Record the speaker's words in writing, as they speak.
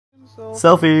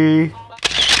Selfie.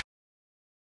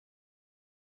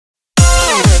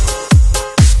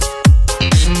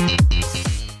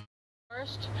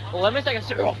 First, let me take a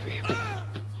selfie.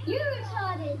 You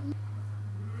retarded.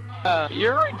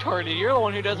 You're retarded. You're the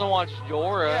one who doesn't watch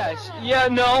Dora. Yes. Yeah.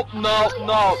 No.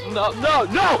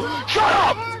 Shut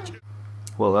up.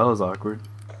 Well, that was awkward.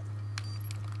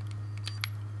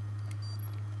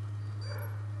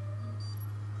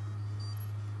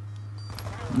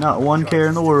 Not one care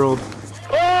in the world.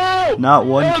 Oh! Not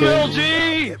one care.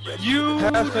 MLG! You.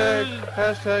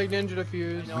 Hashtag ninja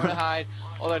defuse. You know where to hide.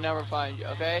 Oh, they'll never find you.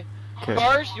 Okay. Okay.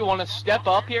 First, you want to step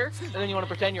up here, and then you want to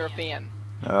pretend you're a fan.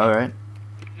 Alright.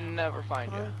 Never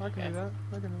find you. I can do that.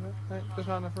 I can do that. Hey, there's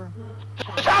not enough room.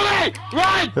 Tommy!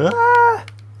 Run! Ah!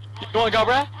 You wanna go,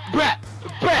 Brett? Brett!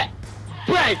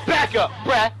 Back up,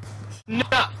 Brett!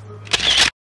 Nah!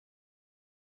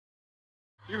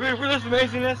 You ready for this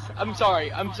amazingness? I'm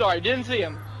sorry, didn't see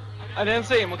him. I didn't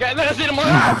see him, okay? And then I see him,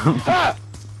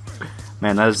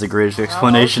 Man, that is the greatest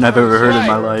explanation I've ever heard in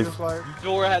my life.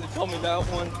 Dora had to tell me that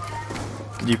one.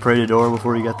 Did you pray to Dora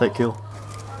before you got that kill?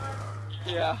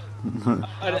 Yeah. I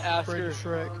had to ask her.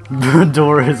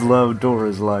 Dora is love, Dora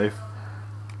is life.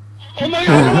 Oh my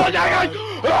god!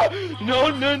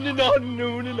 No.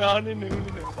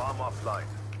 Bomb offline.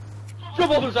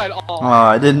 Jump over the side. Oh,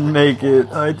 I didn't make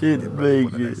it. I didn't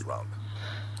make it.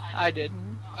 I did.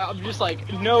 I'm just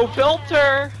like, no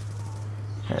filter.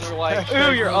 They're like,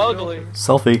 ooh, you're ugly.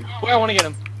 Selfie. Where I want to get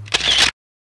him.